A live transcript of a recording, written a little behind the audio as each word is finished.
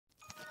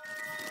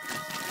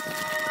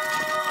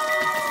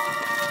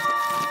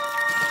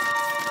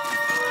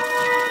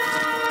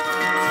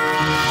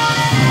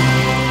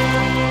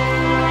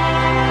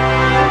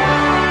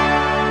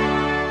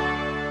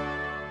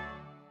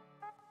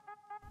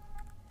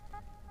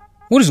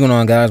What is going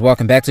on, guys?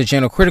 Welcome back to the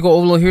channel. Critical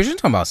Overlord here. We're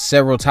talking about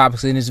several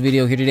topics in this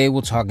video here today.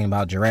 We're talking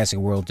about Jurassic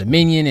World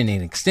Dominion and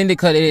an extended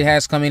cut it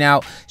has coming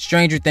out,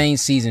 Stranger Things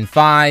Season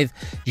 5,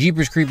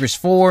 Jeepers Creepers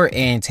 4,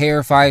 and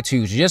Terrifier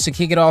 2. So just to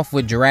kick it off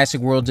with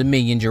Jurassic World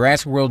Dominion,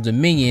 Jurassic World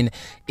Dominion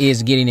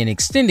is getting an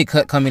extended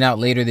cut coming out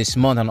later this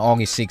month on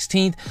August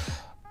 16th.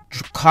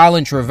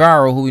 Colin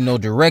Trevorrow, who we know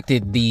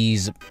directed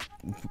these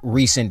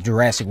recent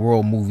Jurassic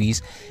World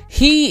movies,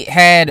 he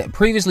had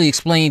previously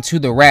explained to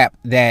The Wrap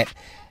that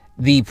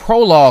the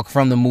prologue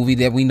from the movie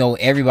that we know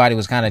everybody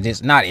was kind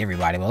of not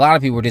everybody, but a lot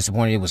of people were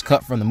disappointed it was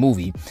cut from the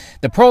movie.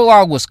 The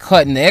prologue was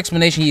cut, and the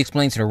explanation he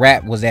explained to The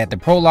Wrap was that the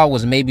prologue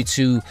was maybe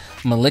too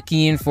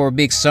Malikian for a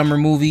big summer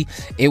movie.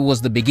 It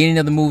was the beginning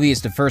of the movie.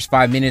 It's the first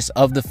 5 minutes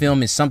of the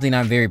film. It's something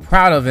I'm very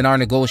proud of in our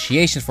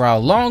negotiations for how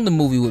long the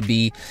movie would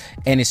be,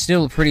 and it's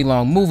still a pretty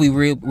long movie.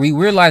 We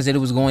realized that it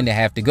was going to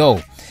have to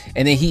go.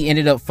 And then he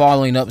ended up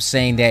following up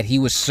saying that he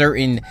was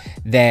certain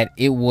that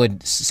it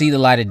would see the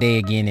light of day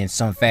again in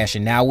some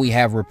fashion. Now we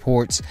have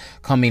reports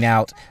coming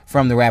out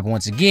from The Wrap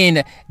once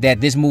again that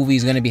this movie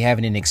is going to be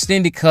having an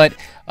extended cut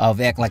of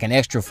like an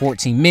extra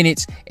 14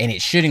 minutes, and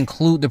it should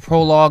include the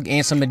prologue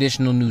and some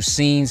additional new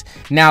scenes.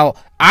 Now,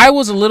 I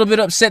was a little bit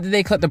upset that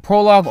they cut the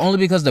prologue, only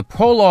because the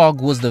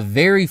prologue was the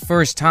very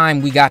first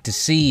time we got to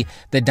see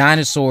the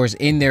dinosaurs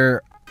in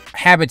their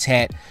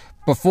habitat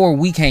before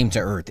we came to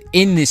Earth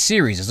in this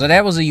series. So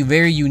that was a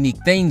very unique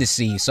thing to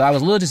see. So I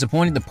was a little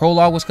disappointed the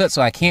prologue was cut,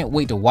 so I can't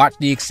wait to watch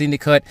the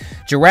extended cut.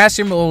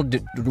 Jurassic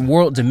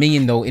World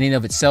Dominion, though, in and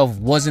of itself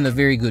wasn't a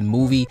very good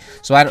movie,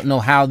 so I don't know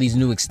how these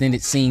new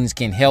extended scenes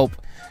can help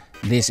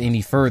this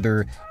any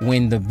further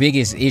when the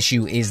biggest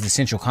issue is the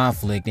central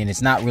conflict, and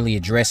it's not really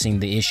addressing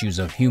the issues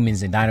of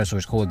humans and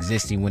dinosaurs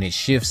coexisting when it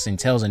shifts and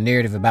tells a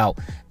narrative about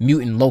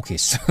mutant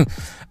locusts.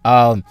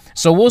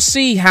 So we'll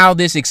see how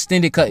this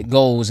extended cut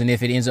goes and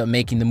if it ends up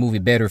making the movie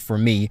better for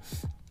me.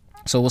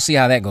 So we'll see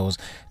how that goes.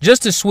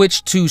 Just to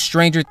switch to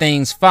Stranger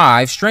Things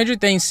 5. Stranger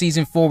Things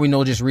Season 4 we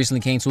know just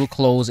recently came to a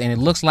close, and it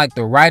looks like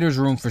the writer's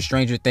room for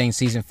Stranger Things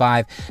Season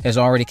 5 has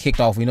already kicked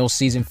off. We know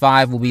Season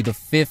 5 will be the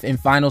 5th and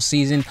final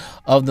season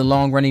of the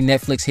long-running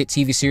Netflix hit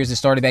TV series that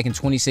started back in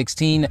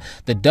 2016.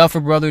 The Duffer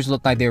Brothers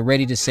look like they're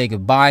ready to say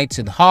goodbye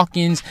to the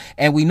Hawkins,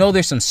 and we know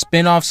there's some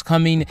spin-offs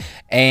coming.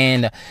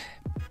 And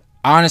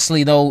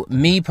honestly, though,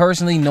 me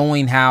personally,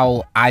 knowing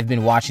how I've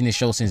been watching this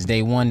show since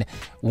day one,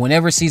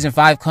 whenever Season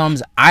 5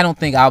 comes, I don't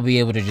think I'll be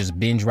able to just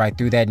binge right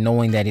through that,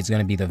 knowing that it's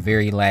going to be the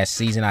very last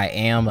season. I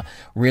am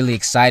really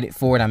excited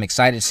for it. I'm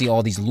excited to see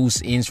all these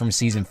loose ends from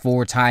Season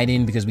 4 tied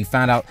in, because we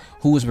found out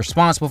who was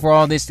responsible for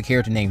all this, the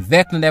character named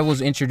Vecna that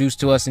was introduced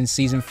to us in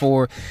Season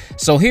 4.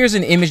 So here's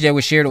an image that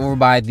was shared over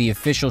by the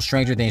official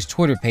Stranger Things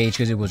Twitter page,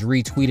 because it was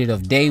retweeted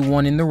of day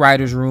one in the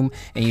writer's room,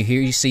 and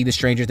you see the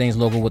Stranger Things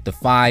logo with the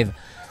 5,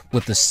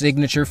 with the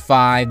signature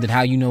 5, that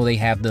how you know they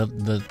have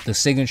the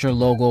signature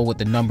logo with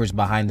the numbers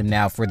behind them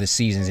now for the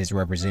seasons it's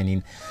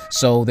representing.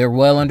 So they're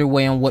well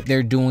underway on what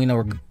they're doing,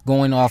 or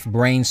going off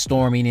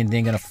brainstorming, and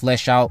then going to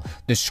flesh out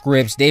the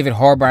scripts. David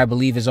Harbour, I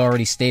believe, has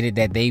already stated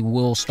that they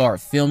will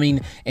start filming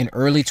in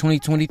early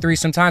 2023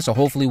 sometime, so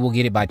hopefully we'll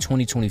get it by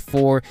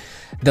 2024.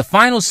 The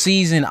final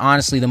season,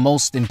 honestly, the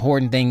most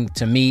important thing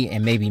to me,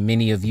 and maybe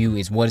many of you,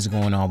 is what is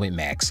going on with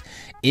Max.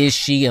 Is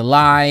she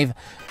alive?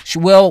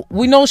 Well,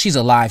 we know she's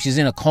alive. She's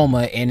in a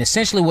coma, and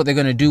essentially what they're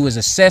going to do is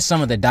assess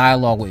some of the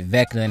dialogue with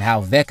Vecna and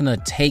how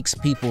Vecna takes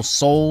people's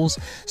souls.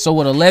 So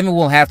what 11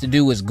 will have to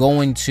do is go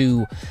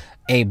into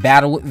a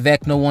battle with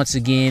Vecna once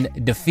again,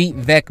 defeat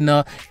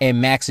Vecna, and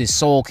Max's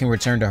soul can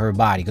return to her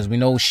body, because we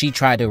know she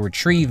tried to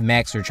retrieve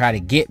Max, or try to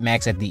get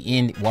Max at the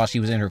end while she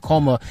was in her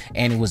coma,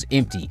 and it was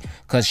empty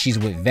because she's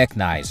with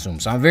Vecna, I assume.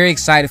 So I'm very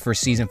excited for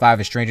Season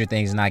 5 of Stranger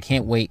Things, and I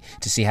can't wait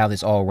to see how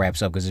this all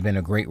wraps up, because it's been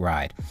a great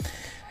ride.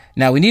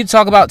 Now, we need to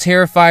talk about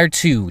Terrifier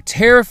 2.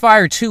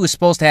 Terrifier 2 is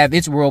supposed to have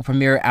its world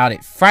premiere out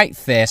at Fright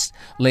Fest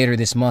later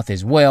this month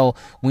as well.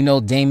 We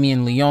know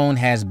Damien Leone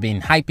has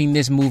been hyping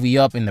this movie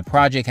up, and the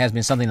project has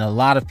been something a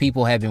lot of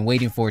people have been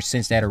waiting for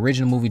since that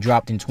original movie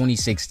dropped in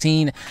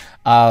 2016.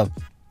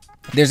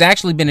 There's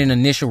actually been an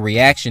initial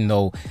reaction,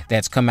 though,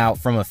 that's come out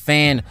from a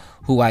fan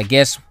who I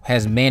guess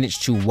has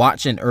managed to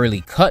watch an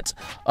early cut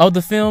of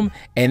the film,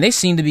 and they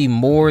seem to be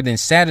more than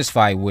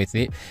satisfied with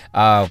it.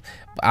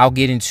 I'll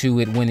get into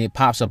it when it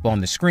pops up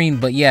on the screen,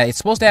 but yeah, it's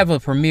supposed to have a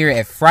premiere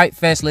at Fright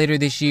Fest later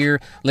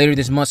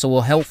this month, so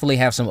we'll hopefully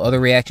have some other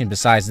reaction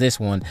besides this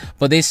one.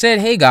 But they said,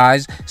 hey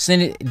guys,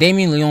 send it.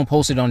 Damien Leone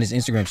posted on his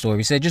Instagram story.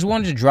 He said, just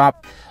wanted to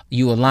drop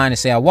you a line and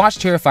say, I watched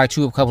Terrifier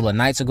 2 a couple of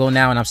nights ago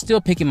now, and I'm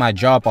still picking my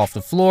jaw up off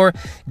the floor.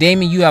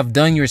 Damien, you've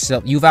outdone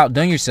yourself,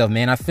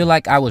 man. I feel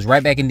like I was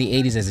right back in the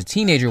 80s as a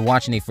teenager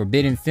watching a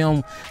forbidden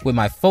film with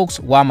my folks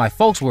while my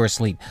folks were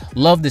asleep.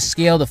 Love the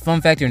scale, the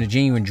fun factor, and the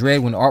genuine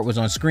dread when art was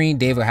on screen.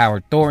 David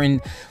Howard Thornton,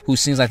 who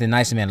seems like the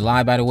nicest man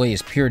alive, by the way,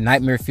 is pure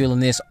nightmare feeling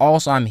this.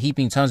 Also, I'm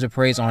heaping tons of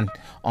praise on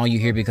you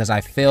here, because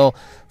I felt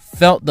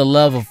the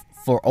love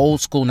for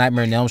old school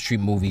Nightmare on Elm Street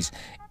movies,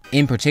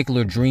 in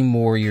particular Dream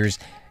Warriors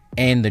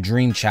and The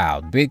Dream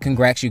Child. Big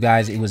congrats, you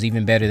guys. It was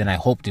even better than I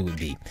hoped it would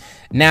be.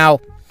 Now,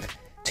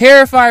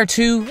 Terrifier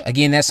 2,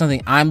 again, that's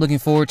something I'm looking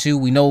forward to.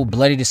 We know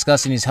Bloody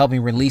Disgusting is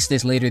helping release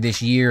this later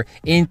this year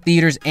in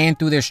theaters and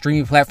through their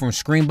streaming platform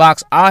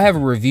Screambox. I'll have a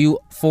review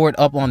for it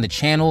up on the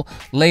channel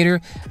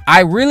later.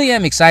 I really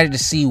am excited to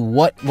see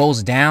what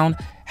goes down,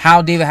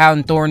 how David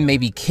Howden Thornton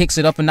maybe kicks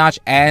it up a notch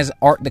as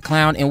Art the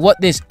Clown, and what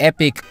this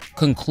epic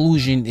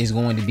conclusion is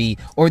going to be,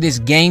 or this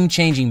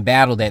game-changing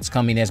battle that's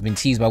coming that's been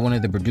teased by one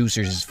of the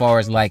producers, as far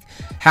as like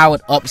how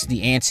it ups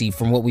the ante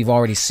from what we've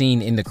already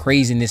seen in the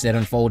craziness that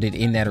unfolded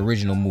in that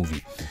original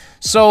movie.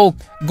 So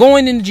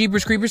going into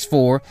Jeepers Creepers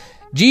 4,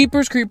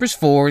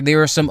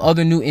 there are some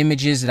other new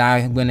images that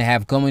I'm going to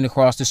have coming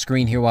across the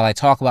screen here while I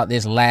talk about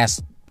this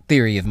last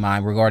theory of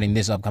mine regarding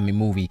this upcoming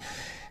movie.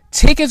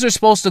 Tickets are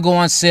supposed to go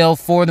on sale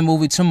for the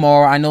movie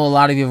tomorrow. I know a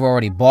lot of you have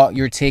already bought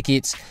your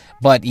tickets,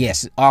 but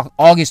yes,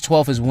 August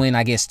 12th is when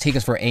I guess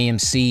tickets for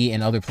AMC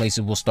and other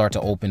places will start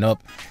to open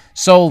up.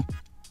 So,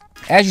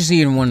 as you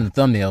see in one of the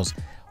thumbnails,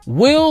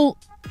 will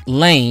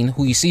Laine,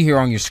 who you see here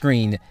on your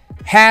screen,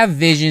 have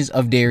visions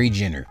of Darry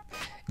Jenner?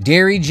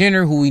 Darry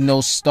Jenner, who we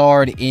know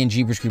starred in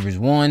Jeepers Creepers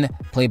 1,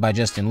 played by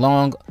Justin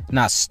Long.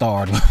 Not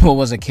starred, but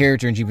was a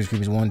character in Jeepers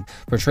Creepers 1,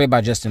 portrayed by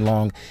Justin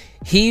Long.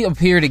 He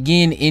appeared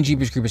again in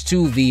Jeepers Creepers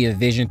 2 via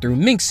vision through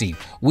Minxie.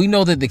 We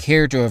know that the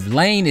character of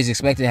Laine is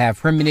expected to have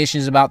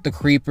premonitions about the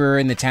Creeper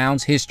and the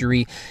town's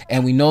history,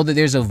 and we know that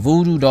there's a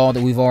voodoo doll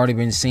that we've already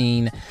been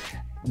seeing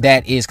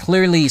that is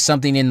clearly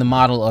something in the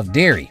model of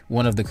Darry,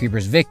 one of the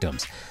Creeper's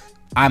victims.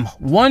 I'm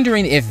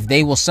wondering if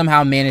they will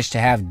somehow manage to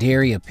have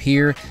Darry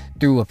appear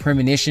through a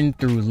premonition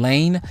through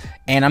Laine.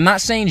 And I'm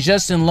not saying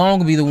Justin Long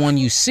will be the one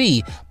you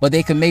see, but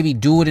they could maybe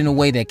do it in a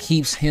way that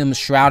keeps him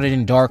shrouded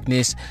in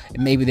darkness.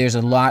 Maybe there's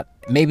a lot,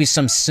 maybe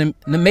some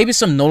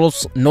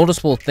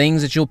noticeable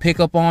things that you'll pick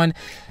up on,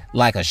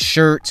 like a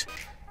shirt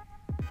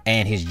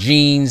and his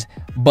jeans,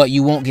 but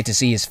you won't get to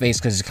see his face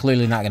because it's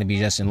clearly not going to be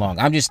Justin Long.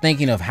 I'm just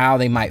thinking of how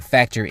they might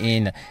factor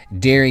in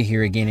Darry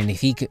here again, and if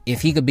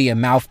he could be a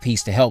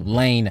mouthpiece to help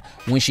Laine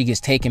when she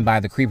gets taken by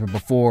the Creeper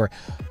before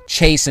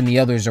Chase and the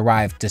others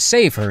arrive to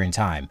save her in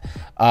time.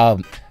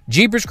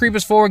 Jeepers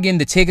Creepers 4, again,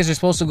 the tickets are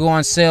supposed to go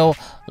on sale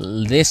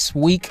this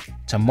week,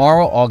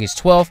 tomorrow,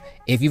 August 12th.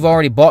 If you've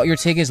already bought your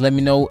tickets, let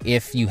me know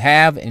if you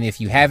have, and if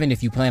you haven't,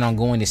 if you plan on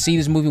going to see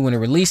this movie when it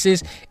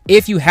releases.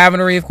 If you haven't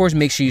already, of course,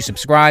 make sure you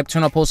subscribe,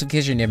 turn on post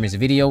notifications, never miss a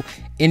video.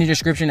 In the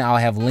description, I'll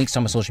have links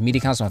to my social media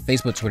accounts on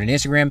Facebook, Twitter, and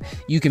Instagram.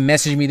 You can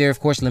message me there, of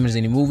course, let me know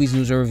any movies,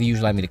 news, or reviews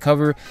you'd like me to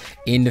cover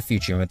in the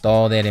future. And with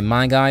all that in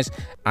mind, guys,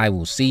 I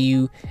will see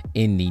you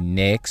in the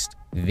next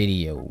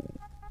video.